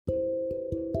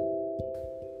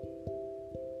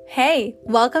Hey,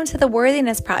 welcome to the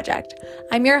Worthiness Project.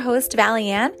 I'm your host, Valley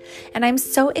Ann, and I'm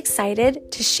so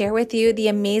excited to share with you the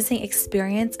amazing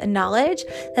experience and knowledge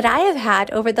that I have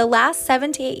had over the last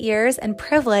 7 to 8 years and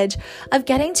privilege of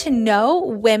getting to know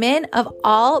women of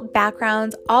all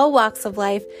backgrounds, all walks of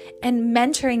life, and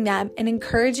mentoring them and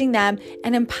encouraging them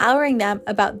and empowering them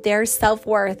about their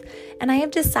self-worth. And I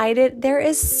have decided there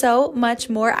is so much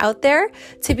more out there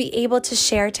to be able to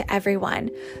share to everyone.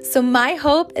 So my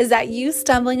hope is that you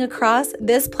stumbling across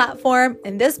this platform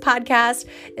and this podcast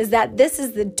is that this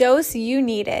is the dose you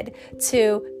needed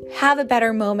to have a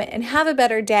better moment and have a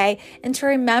better day, and to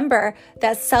remember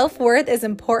that self-worth is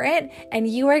important and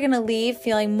you are going to leave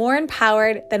feeling more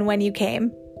empowered than when you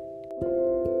came.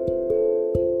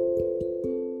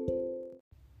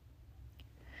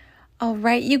 All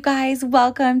right, you guys,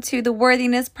 welcome to the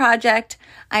Worthiness Project.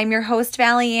 I'm your host,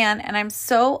 Valley Ann, and I'm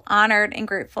so honored and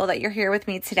grateful that you're here with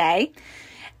me today.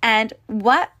 And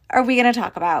what are we going to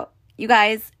talk about? You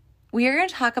guys, we are going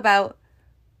to talk about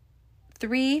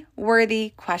 3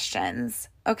 worthy questions,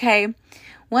 okay?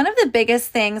 One of the biggest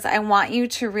things I want you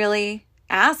to really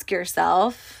ask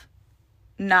yourself,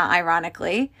 not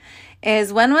ironically,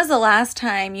 is when was the last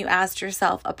time you asked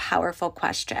yourself a powerful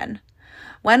question?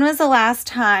 When was the last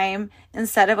time,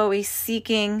 instead of always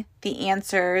seeking the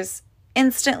answers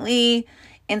instantly,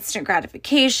 instant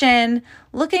gratification,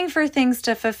 looking for things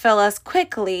to fulfill us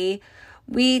quickly,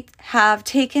 we have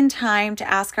taken time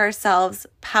to ask ourselves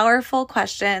powerful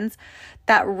questions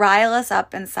that rile us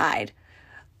up inside?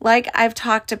 Like I've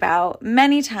talked about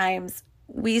many times,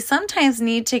 we sometimes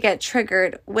need to get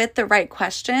triggered with the right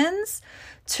questions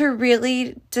to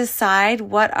really decide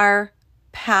what our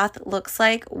path looks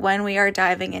like when we are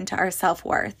diving into our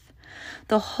self-worth.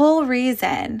 The whole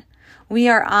reason we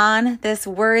are on this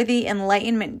worthy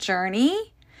enlightenment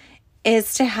journey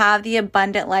is to have the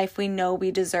abundant life we know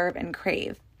we deserve and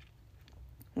crave.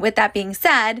 With that being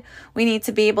said, we need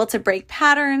to be able to break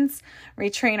patterns,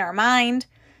 retrain our mind.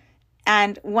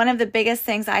 And one of the biggest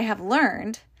things I have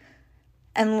learned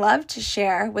and love to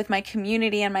share with my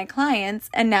community and my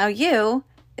clients, and now you,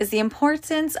 is the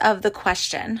importance of the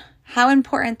question, how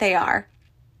important they are.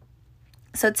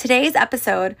 So today's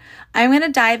episode, I'm going to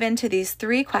dive into these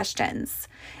 3 questions,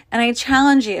 and I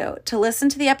challenge you to listen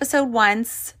to the episode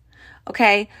once,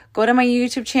 okay? Go to my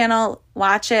YouTube channel,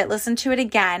 watch it, listen to it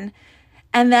again,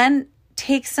 and then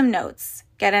take some notes.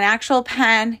 Get an actual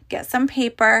pen, get some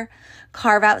paper,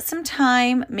 carve out some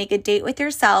time, make a date with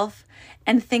yourself,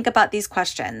 and think about these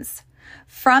questions.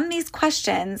 From these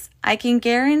questions, I can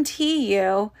guarantee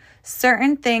you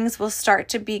certain things will start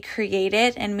to be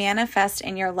created and manifest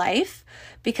in your life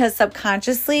because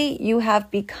subconsciously you have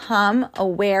become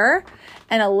aware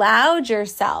and allowed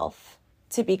yourself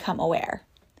to become aware.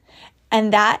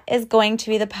 And that is going to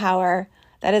be the power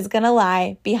that is going to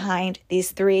lie behind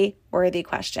these 3 worthy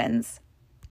questions.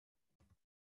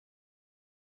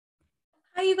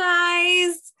 Hi, you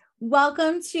guys.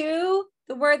 Welcome to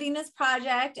the Worthiness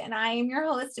Project, and I am your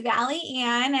host, Valley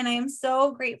Ann, and I am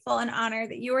so grateful and honored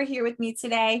that you are here with me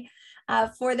today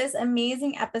for this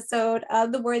amazing episode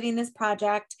of the Worthiness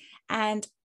Project. And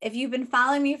if you've been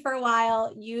following me for a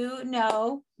while, you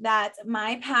know that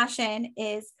my passion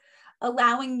is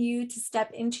allowing you to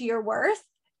step into your worth,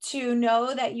 to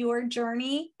know that your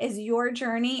journey is your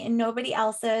journey and nobody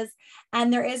else's,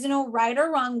 and there is no right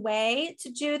or wrong way to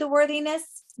do the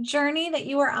worthiness journey that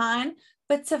you are on,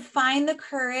 but to find the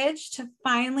courage to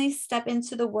finally step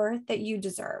into the worth that you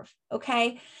deserve,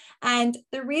 okay? And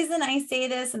the reason I say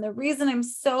this and the reason I'm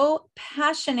so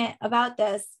passionate about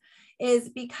this is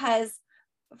because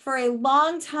for a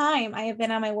long time, I have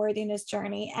been on my worthiness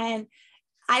journey. And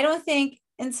I don't think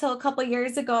until a couple of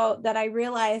years ago that I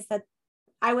realized that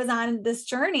I was on this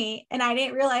journey, and I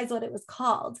didn't realize what it was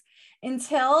called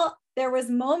until there was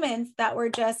moments that were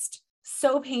just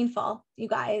so painful, you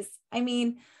guys. I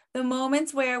mean, the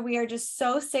moments where we are just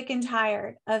so sick and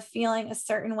tired of feeling a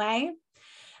certain way.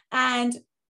 And,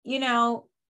 you know,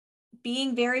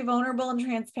 being very vulnerable and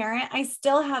transparent, I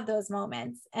still have those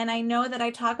moments. And I know that I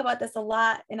talk about this a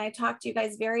lot, and I talk to you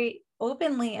guys very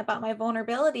openly about my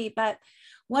vulnerability. But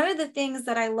one of the things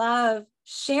that I love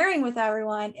sharing with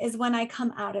everyone is when I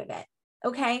come out of it.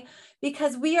 Okay.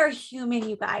 Because we are human,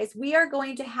 you guys. We are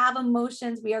going to have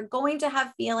emotions. We are going to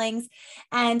have feelings.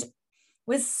 And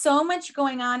with so much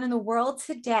going on in the world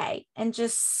today and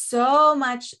just so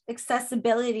much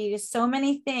accessibility to so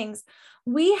many things,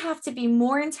 we have to be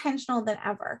more intentional than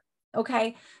ever,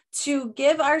 okay, to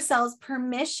give ourselves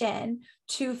permission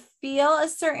to feel a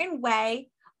certain way,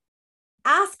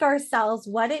 ask ourselves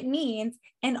what it means,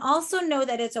 and also know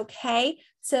that it's okay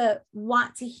to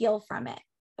want to heal from it,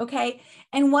 Okay.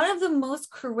 And one of the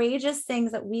most courageous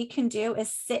things that we can do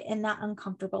is sit in that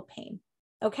uncomfortable pain.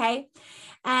 Okay.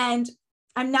 And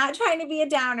I'm not trying to be a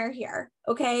downer here.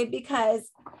 Okay. Because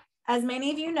as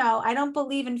many of you know, I don't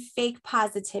believe in fake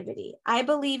positivity. I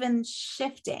believe in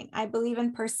shifting. I believe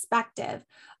in perspective.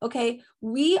 Okay.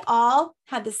 We all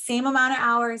have the same amount of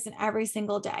hours in every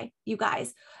single day, you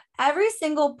guys. Every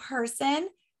single person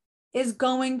is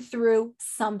going through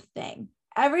something.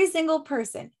 Every single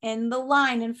person in the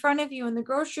line in front of you in the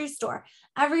grocery store,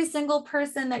 every single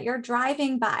person that you're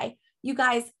driving by, you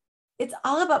guys, it's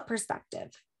all about perspective.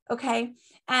 Okay.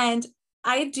 And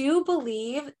I do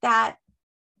believe that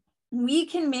we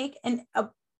can make a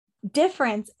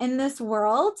difference in this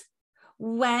world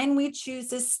when we choose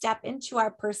to step into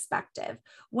our perspective,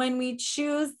 when we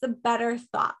choose the better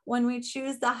thought, when we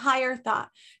choose the higher thought,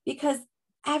 because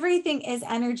everything is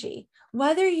energy,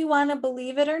 whether you want to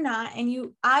believe it or not. And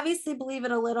you obviously believe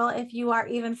it a little if you are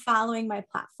even following my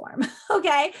platform,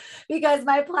 okay? Because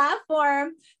my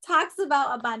platform talks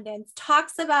about abundance,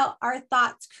 talks about our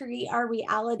thoughts create our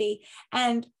reality.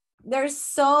 And there's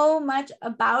so much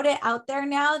about it out there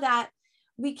now that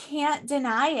we can't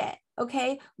deny it.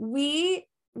 Okay. We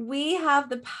have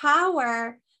the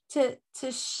power to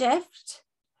shift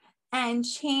and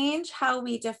change how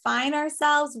we define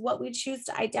ourselves, what we choose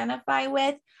to identify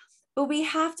with. But we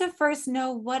have to first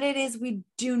know what it is we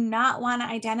do not want to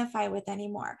identify with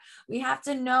anymore. We have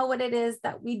to know what it is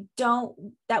that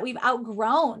that we've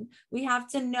outgrown. We have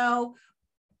to know,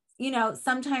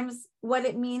 sometimes what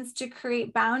it means to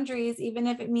create boundaries, even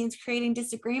if it means creating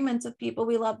disagreements with people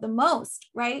we love the most,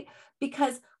 right?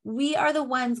 Because we are the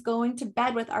ones going to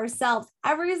bed with ourselves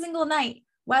every single night,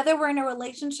 whether we're in a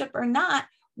relationship or not.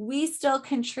 We still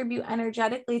contribute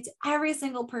energetically to every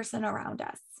single person around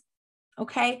us.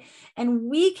 Okay. And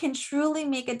we can truly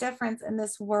make a difference in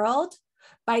this world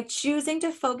by choosing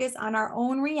to focus on our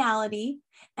own reality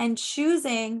and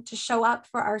choosing to show up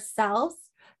for ourselves,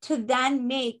 to then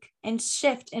make and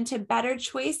shift into better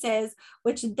choices,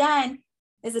 which then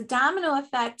is a domino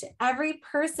effect to every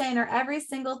person or every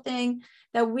single thing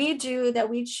that we do, that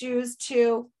we choose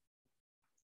to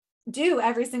do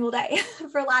every single day,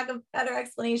 for lack of better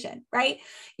explanation, right?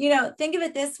 Think of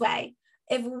it this way.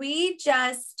 If we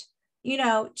just,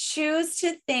 choose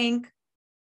to think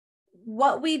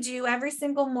what we do every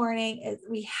single morning is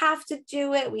we have to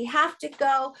do it. We have to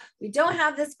go. We don't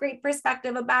have this great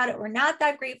perspective about it. We're not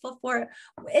that grateful for it.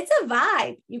 It's a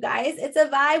vibe, you guys. It's a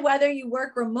vibe, whether you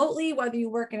work remotely, whether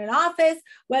you work in an office,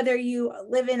 whether you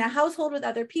live in a household with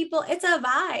other people, it's a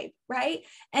vibe, right?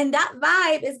 And that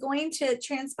vibe is going to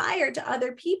transpire to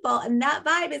other people. And that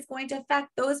vibe is going to affect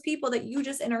those people that you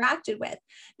just interacted with.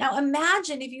 Now,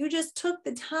 imagine if you just took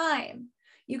the time,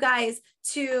 you guys,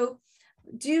 to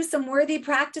do some worthy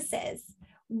practices,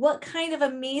 what kind of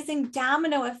amazing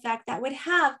domino effect that would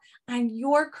have on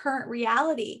your current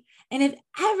reality. And if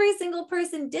every single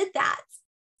person did that,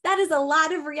 that is a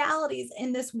lot of realities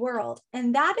in this world.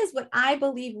 And that is what I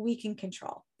believe we can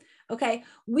control. Okay.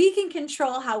 We can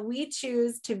control how we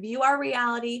choose to view our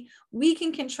reality. We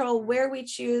can control where we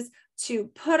choose to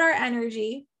put our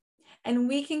energy, and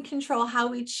we can control how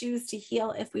we choose to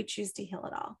heal, if we choose to heal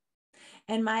at all.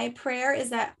 And my prayer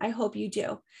is that I hope you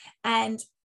do. And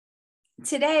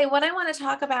today, what I want to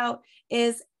talk about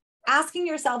is asking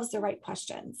yourselves the right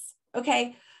questions.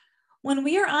 Okay. When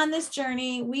we are on this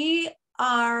journey, we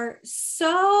are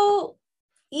so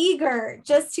eager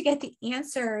just to get the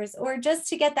answers or just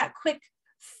to get that quick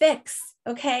fix.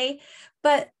 Okay.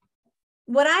 But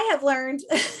what I have learned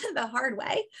the hard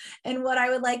way, and what I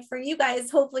would like for you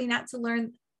guys, hopefully not to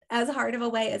learn as hard of a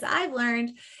way as I've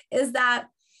learned, is that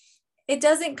it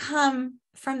doesn't come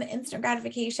from the instant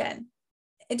gratification.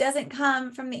 It doesn't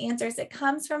come from the answers. It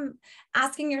comes from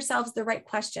asking yourselves the right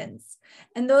questions.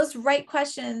 And those right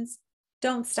questions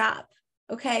don't stop,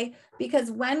 okay? Because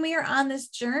when we are on this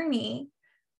journey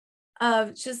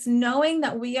of just knowing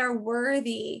that we are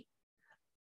worthy,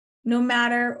 no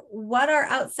matter what our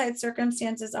outside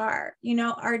circumstances are,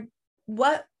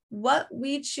 what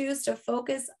we choose to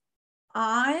focus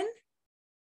on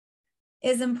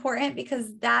is important,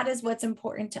 because that is what's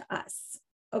important to us.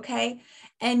 Okay.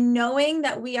 And knowing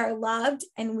that we are loved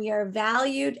and we are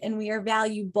valued and we are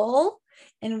valuable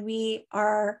and we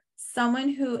are someone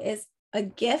who is a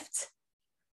gift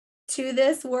to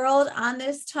this world on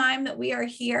this time that we are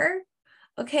here.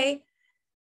 Okay.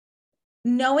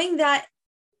 Knowing that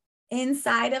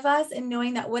inside of us, and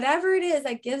knowing that whatever it is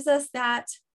that gives us that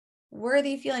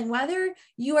worthy feeling, whether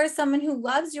you are someone who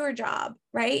loves your job,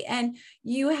 right? And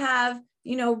you have,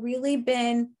 really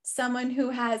been someone who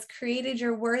has created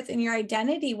your worth and your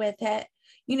identity with it,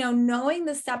 knowing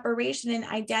the separation and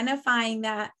identifying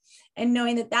that and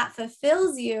knowing that that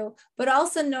fulfills you, but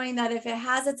also knowing that if it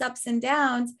has its ups and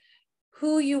downs,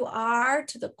 who you are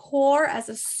to the core as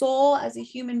a soul, as a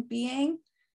human being,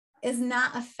 is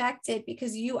not affected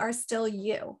because you are still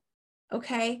you.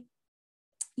 Okay.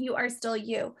 You are still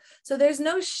you. So there's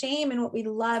no shame in what we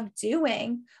love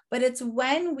doing, but it's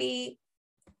when we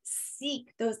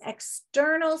seek those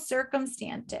external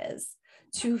circumstances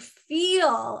to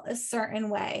feel a certain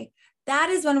way, that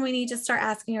is when we need to start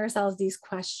asking ourselves these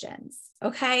questions.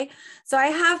 Okay. So I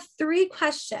have 3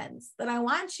 questions that I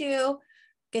want you,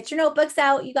 get your notebooks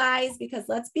out, you guys, because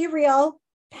let's be real,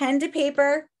 pen to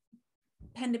paper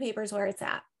is where it's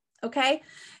at. Okay.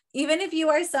 Even if you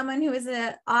are someone who is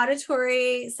an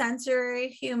auditory, sensory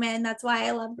human, that's why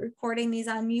I love recording these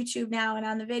on YouTube now and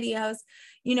on the videos,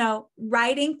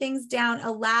 writing things down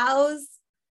allows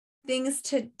things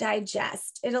to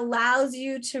digest. It allows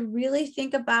you to really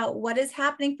think about what is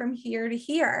happening from here to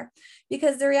here,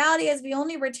 because the reality is we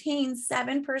only retain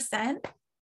 7%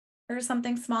 or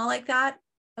something small like that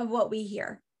of what we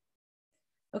hear.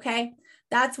 Okay.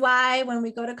 That's why when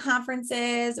we go to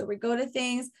conferences or we go to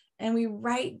things and we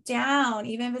write down,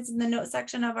 even if it's in the note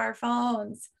section of our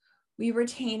phones, we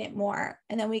retain it more.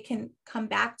 And then we can come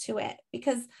back to it,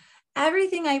 because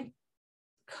everything I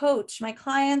coach my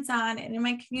clients on and in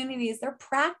my communities, they're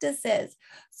practices.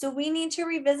 So we need to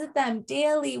revisit them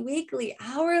daily, weekly,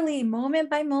 hourly, moment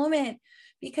by moment,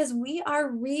 because we are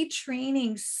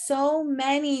retraining so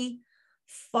many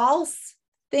false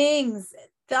things,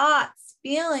 thoughts,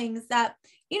 feelings that,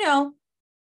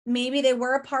 maybe they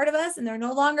were a part of us and they're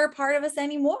no longer a part of us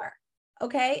anymore.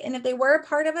 Okay. And if they were a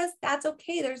part of us, that's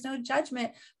okay. There's no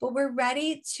judgment, but we're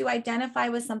ready to identify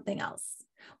with something else.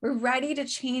 We're ready to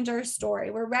change our story.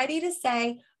 We're ready to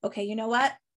say, okay, you know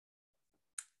what?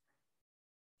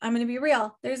 I'm going to be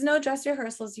real. There's no dress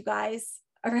rehearsals, you guys.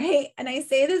 All right. And I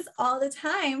say this all the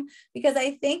time because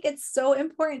I think it's so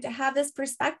important to have this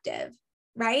perspective,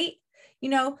 right?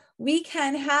 We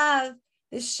can have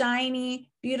the shiny,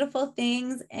 beautiful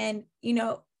things. And,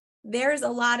 there's a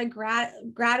lot of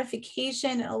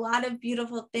gratification and a lot of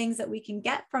beautiful things that we can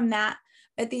get from that.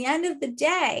 But at the end of the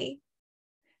day,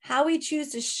 how we choose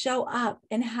to show up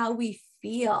and how we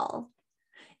feel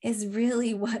is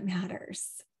really what matters.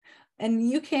 And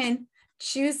you can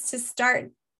choose to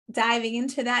start diving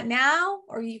into that now,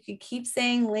 or you could keep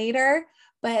saying later,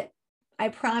 but I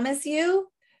promise you,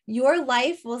 your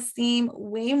life will seem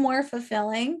way more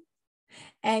fulfilling,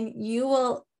 and you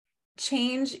will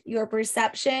change your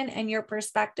perception and your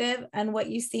perspective on what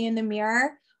you see in the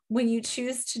mirror when you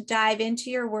choose to dive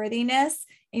into your worthiness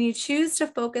and you choose to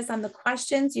focus on the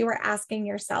questions you are asking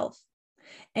yourself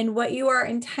and what you are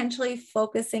intentionally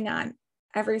focusing on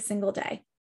every single day.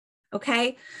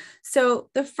 Okay. So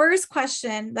the first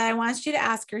question that I want you to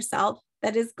ask yourself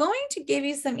that is going to give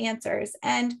you some answers.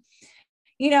 And,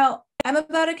 I'm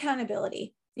about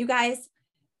accountability, you guys.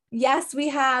 Yes, we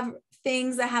have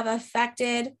things that have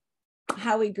affected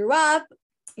how we grew up,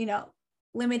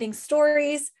 limiting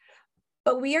stories,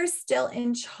 but we are still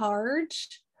in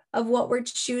charge of what we're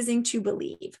choosing to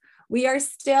believe. We are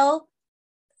still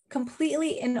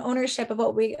completely in ownership of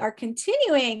what we are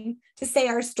continuing to say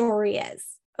our story is.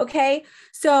 Okay.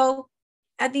 So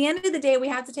at the end of the day, we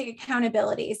have to take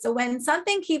accountability. So when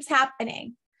something keeps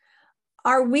happening,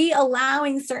 are we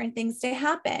allowing certain things to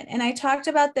happen? And I talked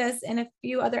about this in a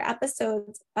few other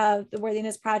episodes of the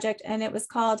Worthiness Project, and it was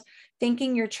called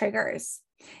Thinking Your Triggers.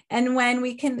 And when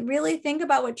we can really think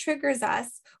about what triggers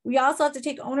us, we also have to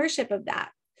take ownership of that.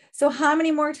 So how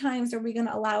many more times are we going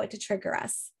to allow it to trigger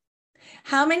us?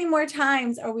 How many more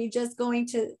times are we just going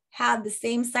to have the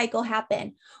same cycle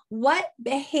happen? What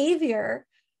behavior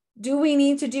do we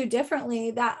need to do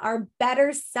differently that our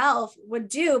better self would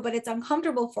do, but it's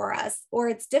uncomfortable for us or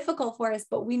it's difficult for us,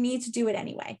 but we need to do it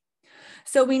anyway?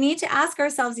 So we need to ask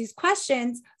ourselves these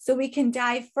questions so we can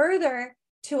dive further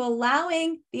to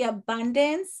allowing the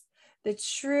abundance, the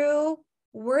true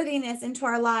worthiness into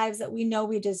our lives that we know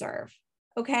we deserve.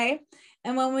 Okay.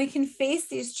 And when we can face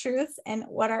these truths and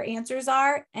what our answers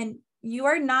are, and you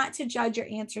are not to judge your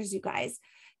answers, you guys.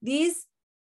 These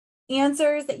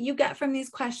answers that you get from these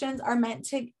questions are meant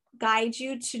to guide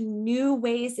you to new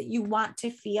ways that you want to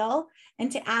feel,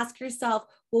 and to ask yourself,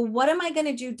 well, what am I going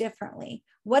to do differently?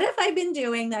 What have I been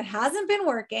doing that hasn't been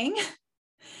working?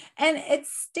 And it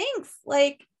stinks,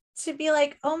 to be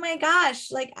like, oh my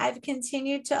gosh, I've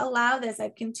continued to allow this.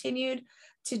 I've continued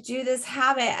to do this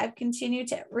habit. I've continued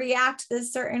to react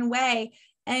this certain way.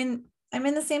 And I'm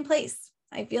in the same place.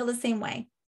 I feel the same way.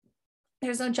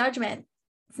 There's no judgment.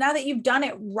 It's not that you've done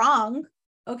it wrong.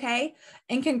 Okay.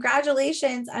 And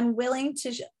congratulations on willing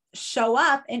to show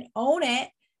up and own it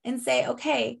and say,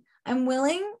 okay, I'm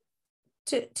willing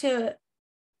to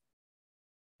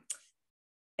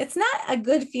it's not a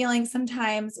good feeling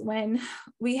sometimes when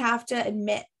we have to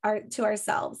admit to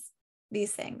ourselves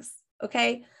these things.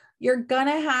 Okay. You're going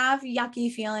to have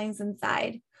yucky feelings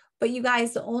inside, but you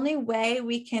guys, the only way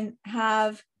we can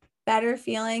have better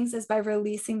feelings is by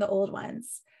releasing the old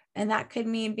ones. And that could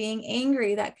mean being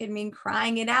angry. That could mean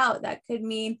crying it out. That could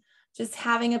mean just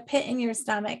having a pit in your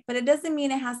stomach, but it doesn't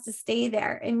mean it has to stay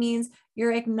there. It means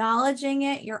you're acknowledging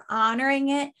it, you're honoring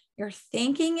it, you're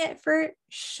thanking it for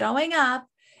showing up.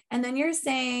 And then you're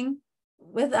saying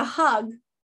with a hug,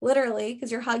 literally,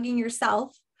 because you're hugging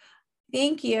yourself,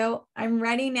 thank you. I'm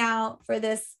ready now for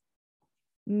this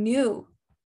new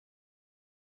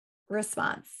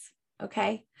response.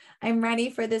 Okay. I'm ready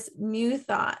for this new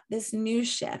thought, this new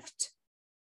shift,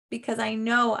 because I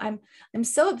know I'm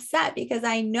so upset because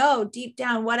I know deep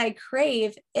down what I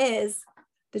crave is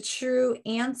the true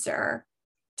answer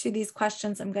to these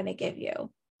questions I'm going to give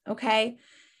you. Okay.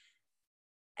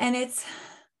 And it's,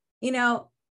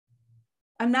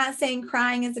 I'm not saying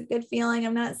crying is a good feeling.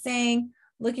 I'm not saying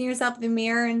looking yourself in the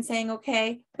mirror and saying,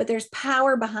 okay, but there's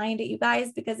power behind it, you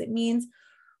guys, because it means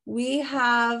we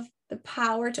have the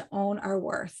power to own our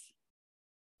worth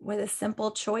with a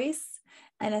simple choice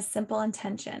and a simple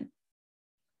intention.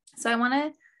 So I want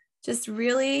to just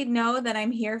really know that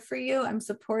I'm here for you. I'm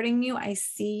supporting you. I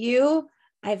see you.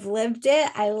 I've lived it.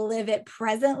 I live it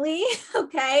presently.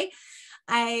 Okay.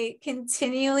 I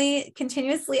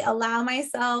continuously allow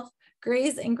myself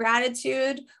grace and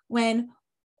gratitude when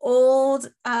old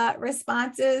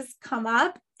responses come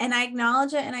up, and I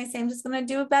acknowledge it and I say, I'm just going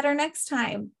to do it better next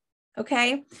time.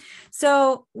 Okay.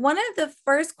 So one of the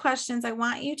first questions I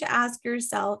want you to ask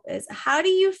yourself is, how do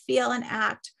you feel and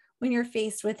act when you're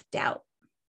faced with doubt?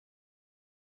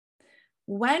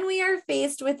 When we are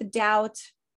faced with doubt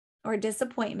or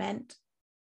disappointment,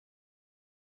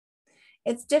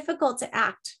 it's difficult to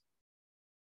act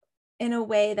in a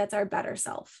way that's our better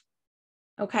self.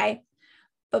 Okay.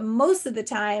 But most of the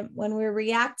time, when we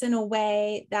react in a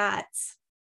way that,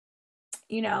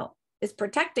 is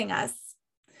protecting us,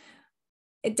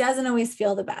 it doesn't always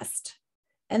feel the best.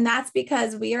 And that's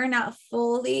because we are not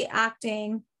fully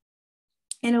acting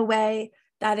in a way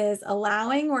that is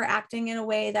allowing or acting in a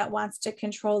way that wants to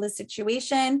control the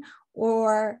situation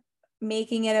or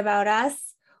making it about us,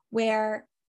 where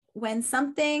when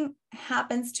something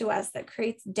happens to us that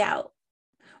creates doubt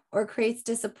or creates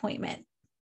disappointment,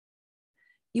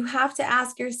 you have to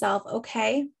ask yourself,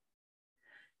 okay,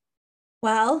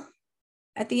 well,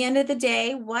 at the end of the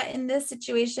day, what in this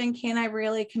situation can I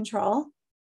really control?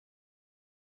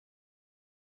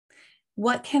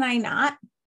 What can I not?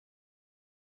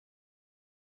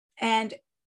 And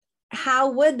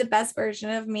how would the best version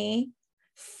of me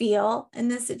feel in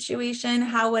this situation?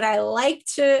 I would like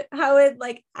to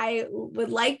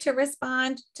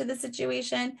respond to the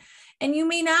situation. And you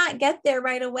may not get there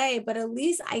right away, but at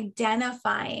least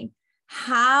identifying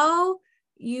how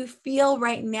you feel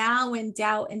right now when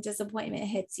doubt and disappointment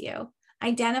hits you,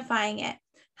 identifying it.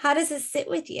 How does it sit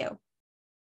with you?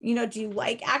 Do you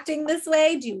like acting this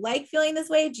way? Do you like feeling this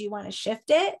way? Do you want to shift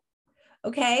it?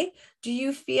 Okay. Do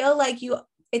you feel like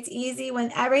it's easy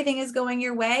when everything is going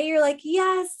your way? You're like,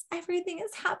 yes, everything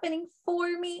is happening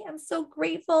for me. I'm so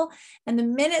grateful. And the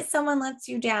minute someone lets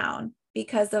you down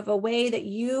because of a way that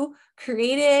you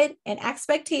created an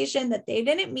expectation that they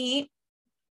didn't meet,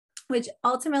 which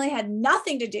ultimately had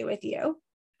nothing to do with you,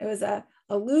 it was an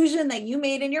illusion that you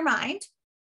made in your mind.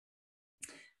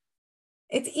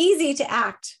 It's easy to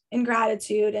act in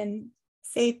gratitude and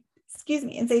say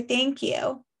thank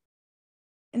you.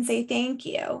 And say thank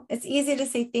you. It's easy to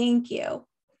say thank you.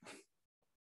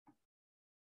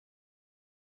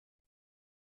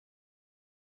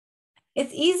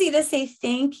 It's easy to say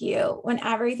thank you when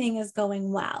everything is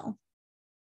going well.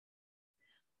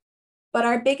 But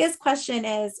our biggest question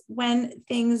is when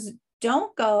things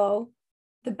don't go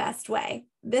the best way.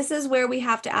 This is where we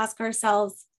have to ask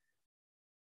ourselves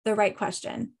the right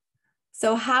question.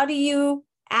 So how do you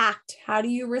act? How do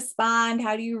you respond?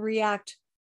 How do you react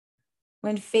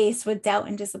when faced with doubt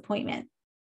and disappointment?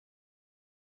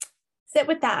 Sit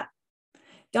with that.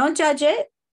 Don't judge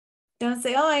it. Don't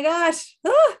say, oh my gosh.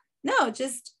 Ah! No,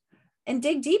 and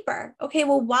dig deeper. Okay,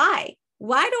 well, why?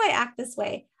 Why do I act this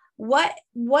way? What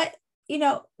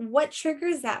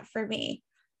triggers that for me?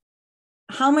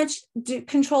 How much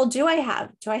control do I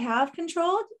have? Do I have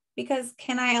control? Because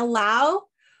can I allow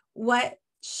what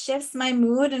shifts my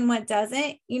mood and what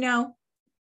doesn't?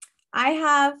 I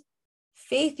have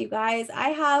faith, you guys. I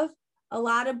have a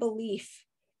lot of belief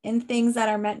in things that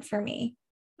are meant for me.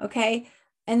 Okay.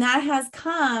 And that has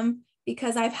come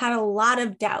because I've had a lot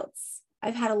of doubts.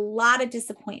 I've had a lot of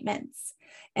disappointments.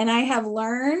 And I have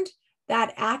learned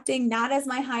that acting not as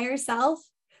my higher self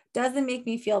doesn't make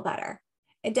me feel better.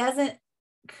 It doesn't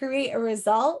create a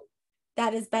result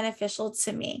that is beneficial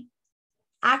to me.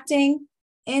 Acting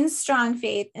in strong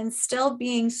faith and still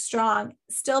being strong,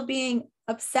 still being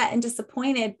upset and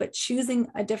disappointed, but choosing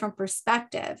a different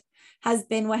perspective has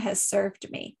been what has served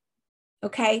me.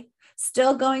 Okay.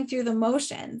 Still going through the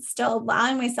motions, still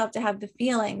allowing myself to have the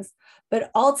feelings,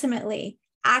 but ultimately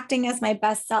acting as my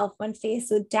best self when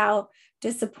faced with doubt,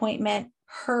 disappointment,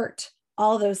 hurt,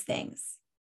 all those things.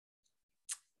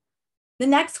 The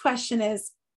next question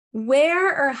is, where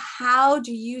or how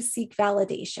do you seek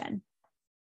validation?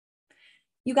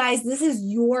 You guys, this is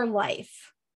your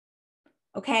life.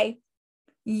 Okay.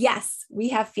 Yes, we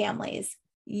have families.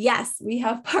 Yes, we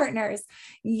have partners.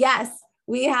 Yes,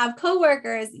 we have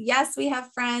coworkers. Yes, we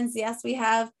have friends. Yes, we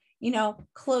have,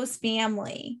 close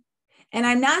family. And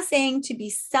I'm not saying to be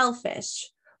selfish,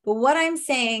 but what I'm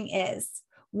saying is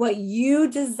what you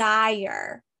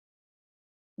desire,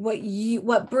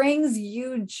 what brings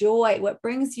you joy, what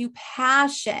brings you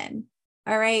passion,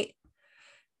 all right,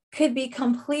 could be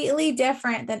completely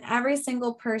different than every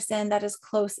single person that is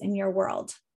close in your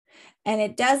world. And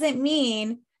it doesn't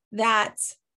mean that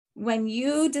when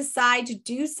you decide to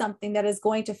do something that is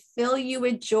going to fill you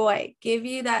with joy, give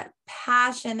you that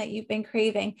passion that you've been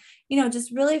craving,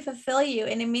 just really fulfill you.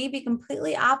 And it may be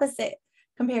completely opposite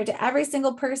compared to every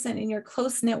single person in your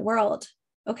close-knit world.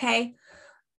 Okay.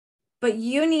 But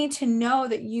you need to know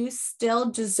that you still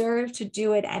deserve to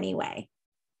do it anyway.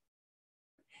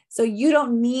 So you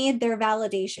don't need their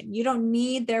validation. You don't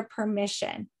need their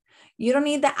permission. You don't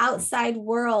need the outside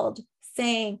world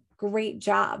saying, great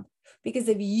job. Because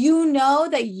if you know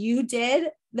that you did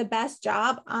the best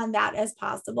job on that as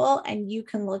possible, and you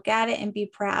can look at it and be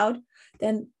proud,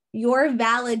 then your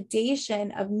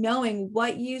validation of knowing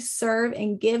what you serve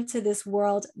and give to this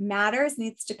world matters,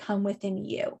 needs to come within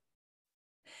you.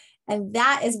 And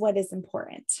that is what is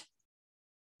important.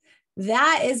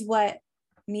 That is what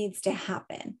needs to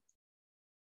happen.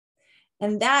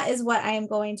 And that is what I am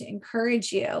going to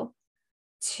encourage you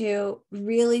to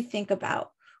really think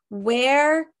about.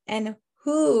 Where and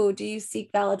who do you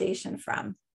seek validation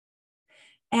from?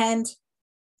 And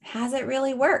has it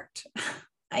really worked?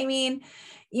 I mean,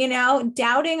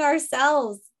 doubting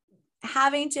ourselves,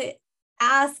 having to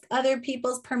ask other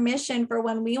people's permission for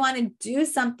when we want to do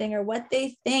something or what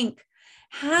they think,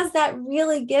 has that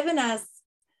really given us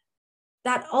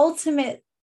that ultimate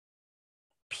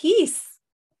peace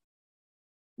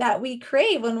that we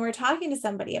crave when we're talking to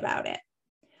somebody about it?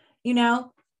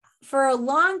 For a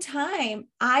long time,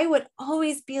 I would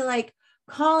always be like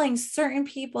calling certain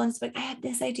people and it's like, I have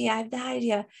this idea, I have that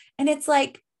idea. And it's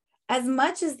like, as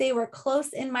much as they were close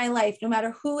in my life, no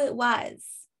matter who it was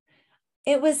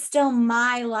still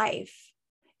my life.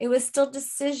 It was still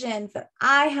decisions that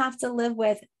I have to live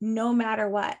with no matter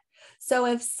what. So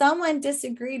if someone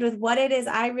disagreed with what it is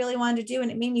I really wanted to do, and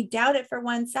it made me doubt it for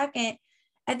 1 second,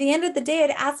 at the end of the day,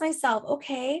 I'd ask myself,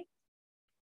 okay,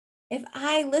 if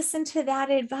I listen to that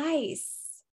advice,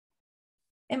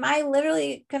 am I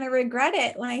literally going to regret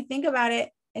it when I think about it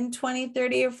in 20,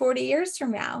 30, or 40 years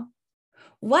from now?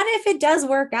 What if it does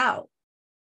work out?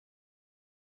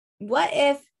 What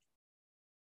if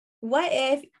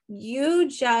you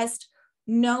just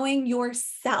knowing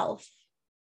yourself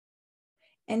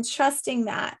and trusting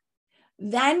that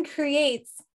then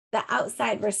creates the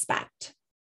outside respect?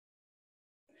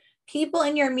 People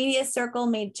in your immediate circle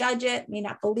may judge it, may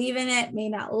not believe in it, may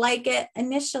not like it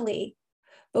initially.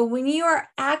 But when you are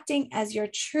acting as your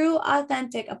true,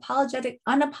 authentic,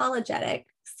 unapologetic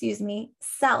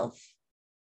self,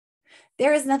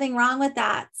 there is nothing wrong with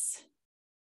that.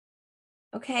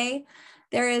 Okay?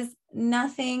 There is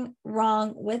nothing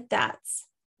wrong with that.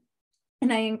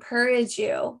 And I encourage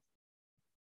you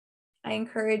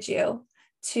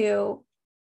to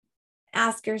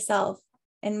ask yourself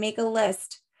and make a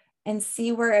list and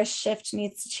see where a shift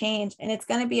needs to change. And it's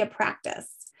going to be a practice.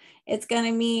 It's going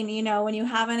to mean, when you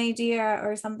have an idea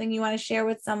or something you want to share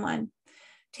with someone,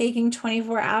 taking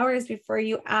 24 hours before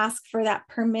you ask for that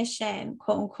permission,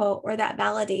 quote unquote, or that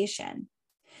validation,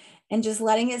 and just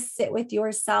letting it sit with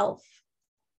yourself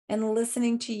and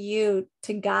listening to you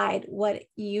to guide what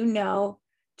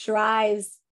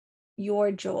drives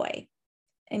your joy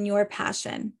and your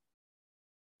passion.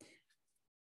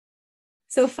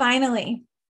 So finally,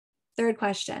 third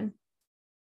question.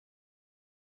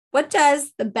 What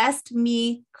does the best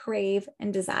me crave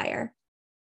and desire?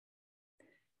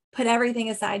 Put everything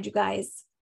aside, you guys.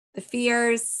 the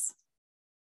fears,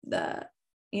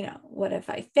 what if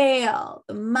I fail,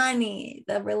 the money,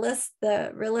 the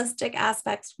realistic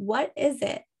aspects. What is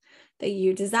it that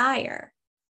you desire?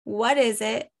 What is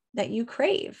it that you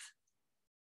crave?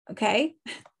 Okay.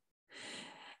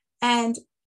 And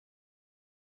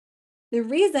the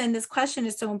reason this question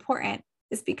is so important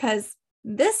is because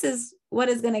this is what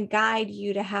is going to guide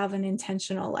you to have an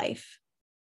intentional life.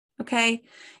 Okay.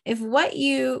 If what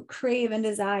you crave and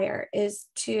desire is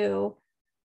to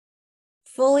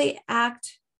fully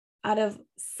act out of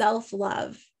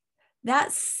self-love,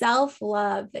 that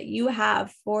self-love that you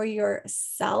have for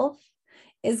yourself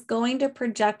is going to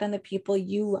project on the people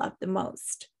you love the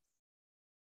most.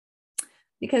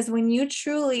 Because when you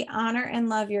truly honor and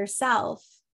love yourself,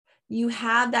 you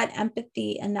have that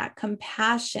empathy and that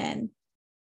compassion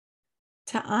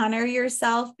to honor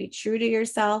yourself, be true to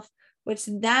yourself, which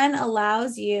then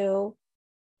allows you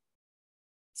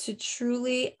to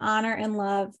truly honor and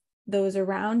love those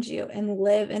around you and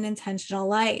live an intentional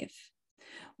life.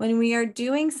 When we are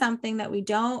doing something that we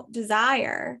don't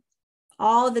desire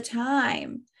all the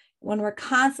time, when we're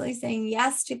constantly saying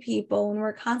yes to people, when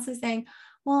we're constantly saying,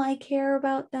 well, I care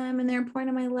about them and they're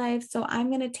important in my life, so I'm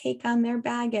going to take on their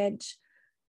baggage.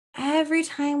 Every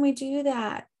time we do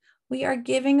that, we are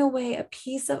giving away a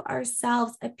piece of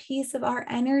ourselves, a piece of our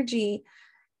energy.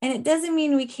 And it doesn't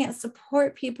mean we can't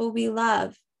support people we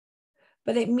love,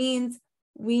 but it means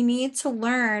we need to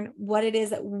learn what it is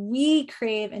that we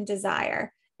crave and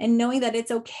desire, and knowing that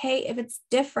it's okay if it's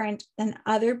different than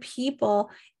other people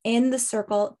in the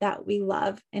circle that we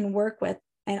love and work with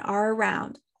and are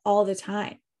around all the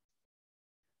time.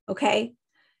 Okay.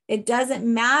 It doesn't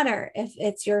matter if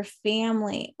it's your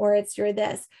family or it's your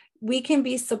this. We can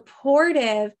be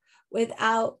supportive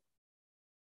without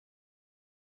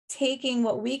taking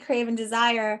what we crave and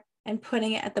desire and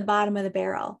putting it at the bottom of the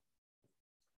barrel.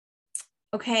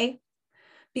 Okay.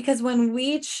 Because when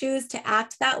we choose to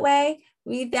act that way,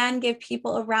 we then give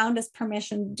people around us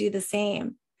permission to do the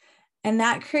same. And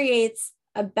that creates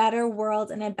a better world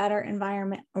and a better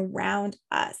environment around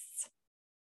us.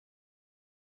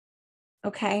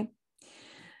 Okay.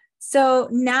 So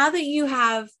now that you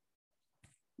have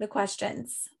the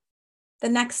questions, the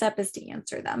next step is to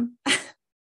answer them.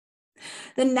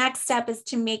 The next step is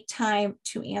to make time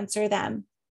to answer them.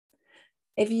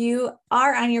 If you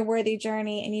are on your worthy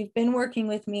journey and you've been working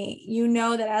with me, you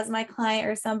know that as my client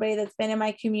or somebody that's been in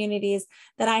my communities,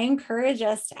 that I encourage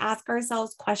us to ask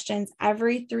ourselves questions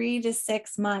every 3 to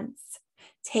 6 months.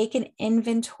 Take an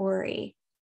inventory,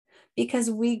 because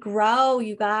we grow,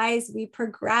 you guys, we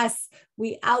progress,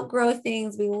 we outgrow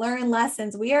things, we learn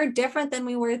lessons. We are different than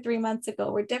we were 3 months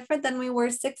ago. We're different than we were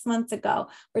 6 months ago.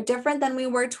 We're different than we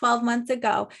were 12 months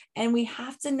ago. And we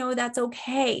have to know that's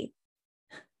okay.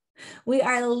 We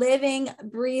are living,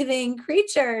 breathing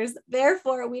creatures.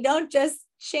 Therefore, we don't just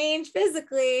change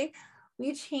physically,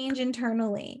 we change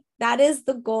internally. That is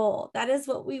the goal. That is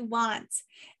what we want.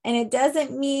 And it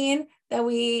doesn't mean that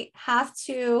we have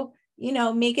to,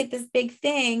 make it this big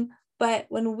thing. But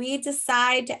when we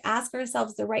decide to ask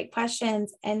ourselves the right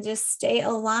questions and just stay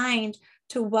aligned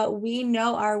to what we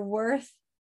know our worth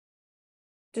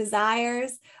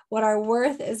desires, what our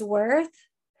worth is worth,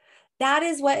 that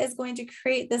is what is going to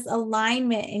create this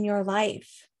alignment in your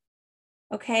life.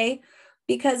 Okay?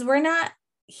 Because we're not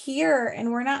here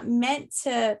and we're not meant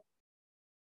to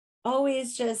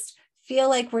always just feel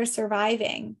like we're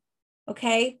surviving.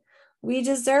 Okay? We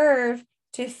deserve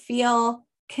to feel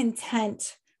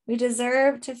content. We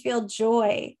deserve to feel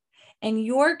joy. And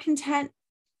your content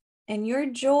and your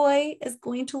joy is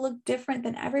going to look different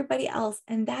than everybody else.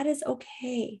 And that is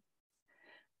okay.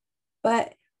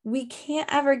 But we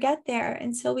can't ever get there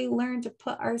until we learn to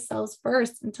put ourselves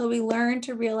first, until we learn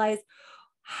to realize,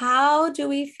 how do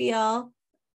we feel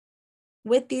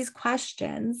with these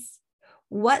questions?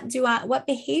 What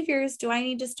behaviors do I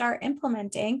need to start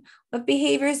implementing? What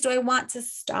behaviors do I want to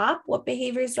stop? What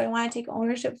behaviors do I want to take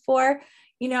ownership for?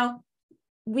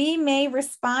 We may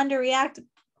respond or react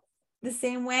the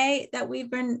same way that we've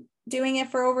been doing it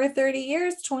for over 30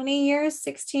 years, 20 years,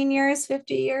 16 years,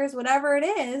 50 years, whatever it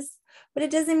is. But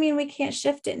it doesn't mean we can't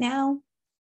shift it now.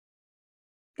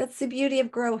 That's the beauty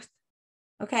of growth.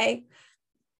 Okay.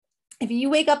 If you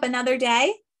wake up another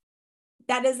day,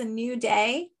 that is a new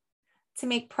day to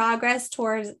make progress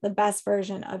towards the best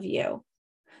version of you.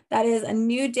 That is a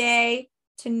new day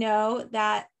to know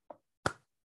that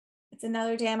it's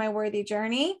another day on my worthy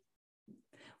journey.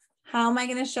 How am I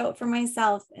going to show up for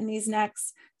myself in these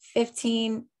next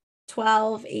 15,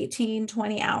 12, 18,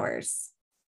 20 hours?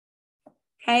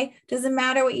 Okay. Doesn't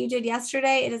matter what you did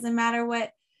yesterday. It doesn't matter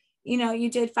what you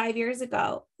did 5 years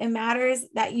ago. It matters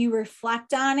that you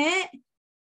reflect on it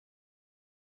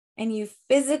and you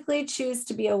physically choose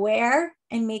to be aware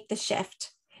and make the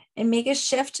shift, and make a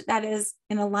shift that is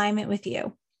in alignment with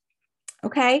you.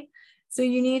 Okay. So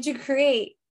you need to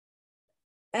create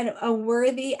a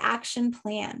worthy action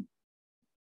plan.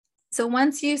 So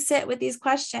once you sit with these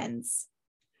questions,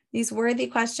 these worthy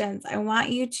questions, I want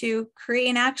you to create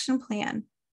an action plan.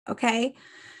 Okay.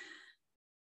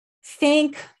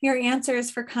 Thank your answers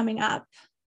for coming up.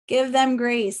 Give them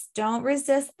grace. Don't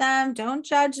resist them. Don't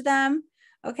judge them.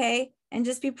 Okay. And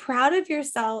just be proud of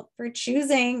yourself for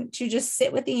choosing to just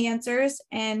sit with the answers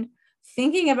and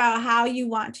thinking about how you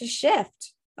want to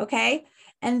shift. Okay.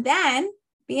 And then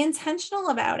be intentional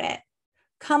about it.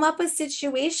 Come up with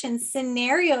situations,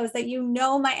 scenarios that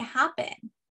might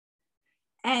happen,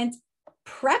 and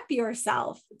prep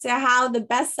yourself to how the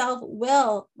best self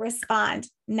will respond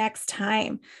next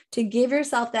time, to give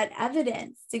yourself that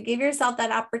evidence, to give yourself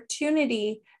that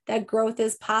opportunity that growth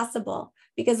is possible.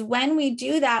 Because when we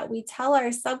do that, we tell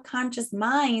our subconscious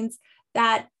minds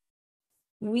that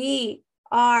we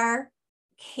are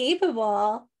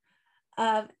capable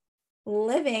of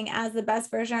living as the best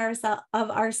version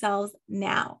of ourselves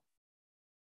now.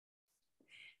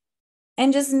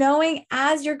 And just knowing,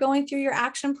 as you're going through your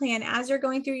action plan, as you're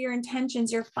going through your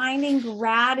intentions, you're finding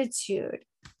gratitude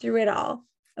through it all.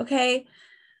 Okay.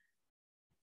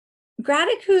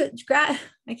 Gratitude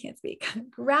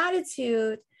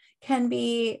can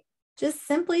be just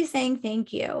simply saying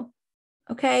thank you.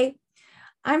 Okay.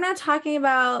 I'm not talking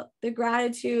about the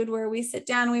gratitude where we sit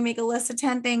down and we make a list of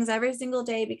 10 things every single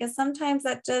day, because sometimes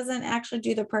that doesn't actually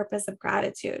do the purpose of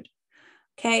gratitude.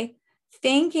 Okay.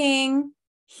 Thanking,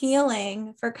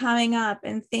 healing for coming up,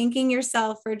 and thanking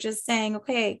yourself for just saying,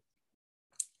 okay,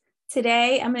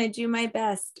 today I'm going to do my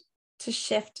best to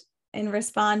shift and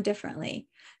respond differently.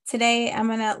 Today, I'm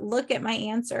going to look at my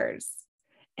answers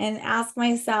and ask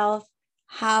myself,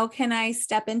 how can I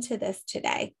step into this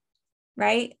today?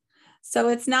 Right? So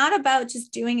it's not about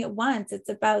just doing it once. It's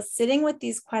about sitting with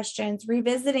these questions,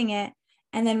 revisiting it,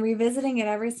 and then revisiting it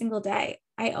every single day.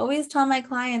 I always tell my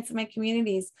clients and my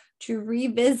communities to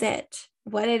revisit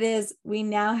what it is we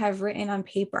now have written on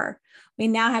paper. We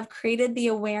now have created the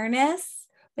awareness,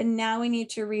 but now we need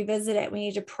to revisit it. We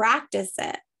need to practice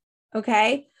it.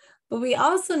 Okay. But we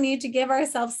also need to give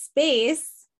ourselves space,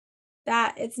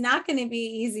 that it's not going to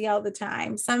be easy all the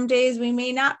time. Some days we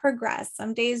may not progress.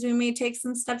 Some days we may take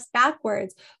some steps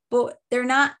backwards, but they're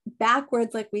not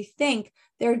backwards like we think.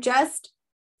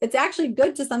 It's actually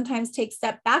good to sometimes take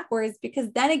step backwards,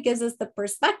 because then it gives us the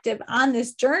perspective on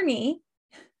this journey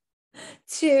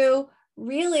to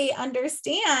really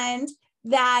understand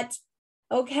that,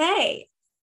 okay,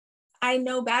 I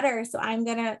know better, so I'm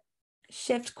going to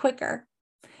shift quicker.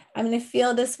 I'm going to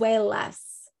feel this way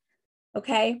less.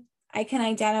 Okay. I can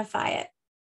identify it.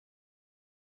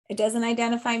 It doesn't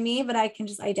identify me, but I can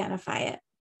just identify it.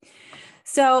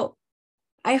 So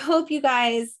I hope you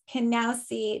guys can now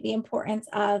see the importance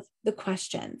of the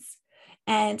questions.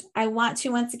 And I want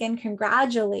to once again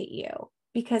congratulate you,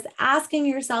 because asking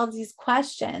yourselves these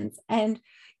questions and,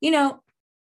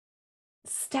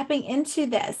 stepping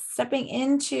into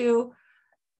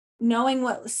knowing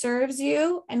what serves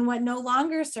you and what no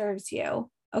longer serves you.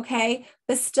 Okay.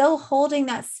 But still holding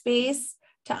that space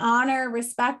to honor,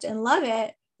 respect, and love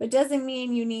it, but doesn't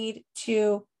mean you need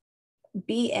to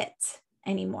be it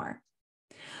anymore.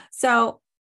 So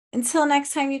until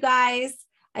next time, you guys,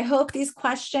 I hope these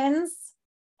questions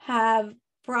have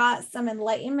brought some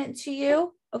enlightenment to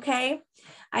you. Okay.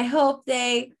 I hope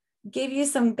they give you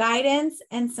some guidance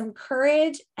and some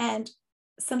courage and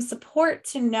some support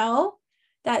to know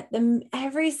that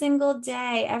every single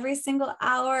day, every single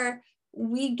hour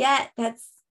we get that's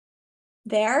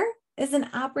there is an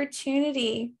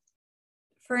opportunity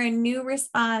for a new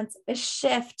response, a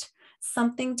shift,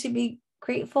 something to be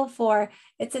grateful for.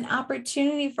 It's an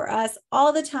opportunity for us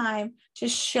all the time to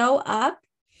show up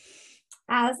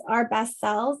as our best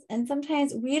selves. And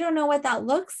sometimes we don't know what that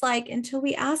looks like until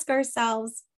we ask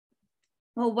ourselves,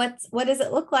 well, what does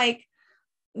it look like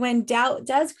when doubt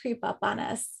does creep up on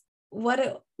us?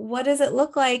 What does it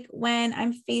look like when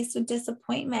I'm faced with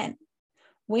disappointment?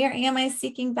 Where am I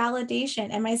seeking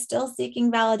validation? Am I still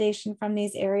seeking validation from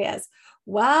these areas?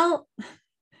 Well,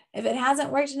 if it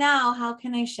hasn't worked now, how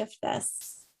can I shift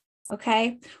this?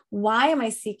 Okay. Why am I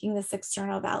seeking this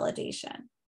external validation?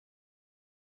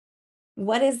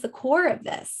 What is the core of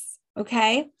this?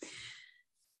 Okay.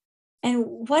 And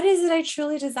what is it I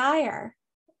truly desire?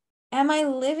 Am I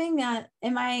living that?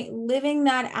 Am I living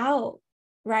that out?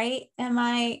 Right? Am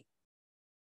I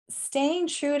staying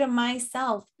true to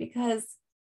myself? Because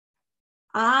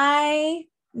I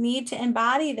need to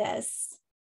embody this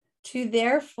to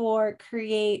therefore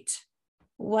create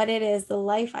what it is, the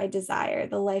life I desire,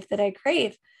 the life that I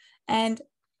crave. And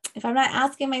if I'm not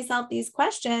asking myself these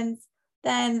questions,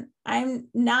 then I'm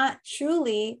not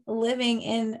truly living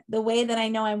in the way that I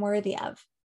know I'm worthy of.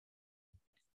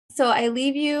 So I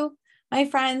leave you, my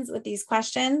friends, with these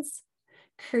questions.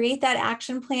 Create that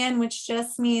action plan, which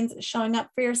just means showing up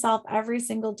for yourself every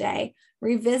single day,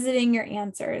 revisiting your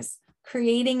answers,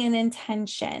 creating an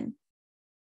intention,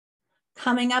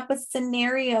 coming up with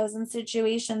scenarios and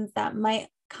situations that might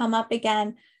come up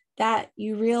again that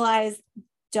you realize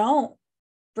don't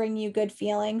bring you good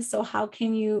feelings. So how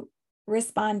can you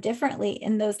respond differently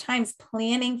in those times?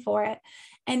 Planning for it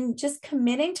and just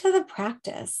committing to the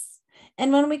practice.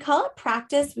 And when we call it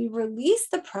practice, we release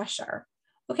the pressure.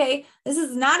 Okay, this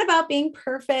is not about being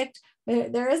perfect.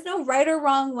 There is no right or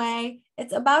wrong way.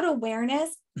 It's about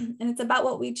awareness, and it's about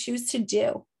what we choose to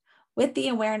do with the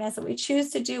awareness, that we choose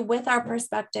to do with our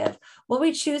perspective, what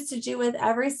we choose to do with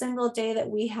every single day that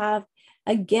we have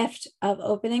a gift of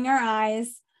opening our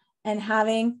eyes and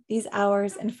having these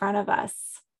hours in front of us.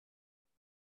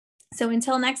 So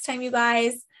until next time, you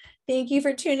guys, thank you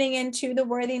for tuning into the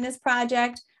Worthiness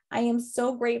Project. I am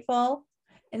so grateful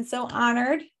and so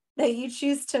honored that you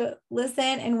choose to listen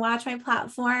and watch my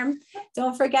platform.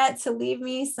 Don't forget to leave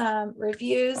me some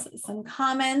reviews, some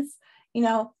comments.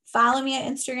 Follow me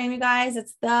on Instagram, you guys.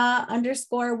 It's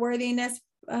 _worthiness.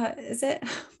 Is it?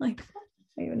 Like, I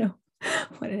don't even know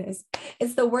what it is.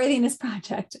 It's the Worthiness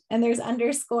Project, and there's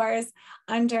underscores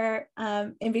under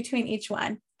in between each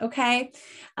one. Okay,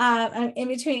 in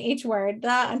between each word, the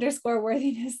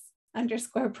 _worthiness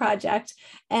 _project.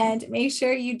 And make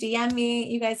sure you DM me.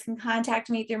 You guys can contact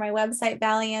me through my website,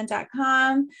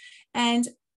 vallyann.com. And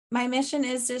my mission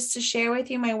is just to share with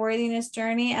you my worthiness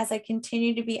journey as I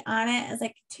continue to be on it, as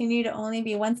I continue to only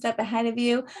be one step ahead of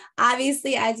you.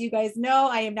 Obviously, as you guys know,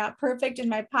 I am not perfect in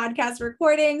my podcast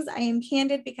recordings. I am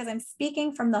candid because I'm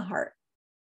speaking from the heart.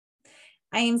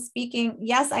 I am speaking,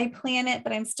 yes, I plan it,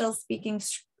 but I'm still speaking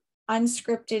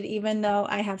unscripted, even though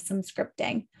I have some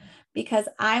scripting, because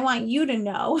I want you to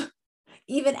know,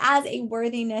 even as a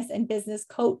worthiness and business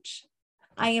coach,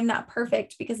 I am not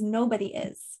perfect because nobody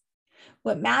is.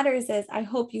 What matters is I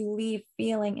hope you leave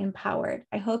feeling empowered.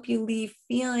 I hope you leave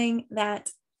feeling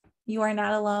that you are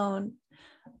not alone.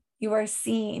 You are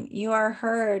seen, you are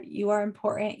heard, you are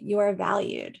important, you are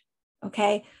valued.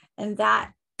 Okay. And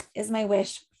that is my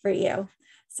wish for you.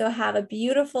 So have a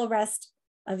beautiful rest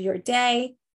of your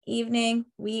day, evening,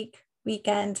 week,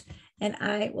 weekend, and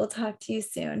I will talk to you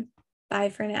soon. Bye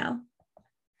for now.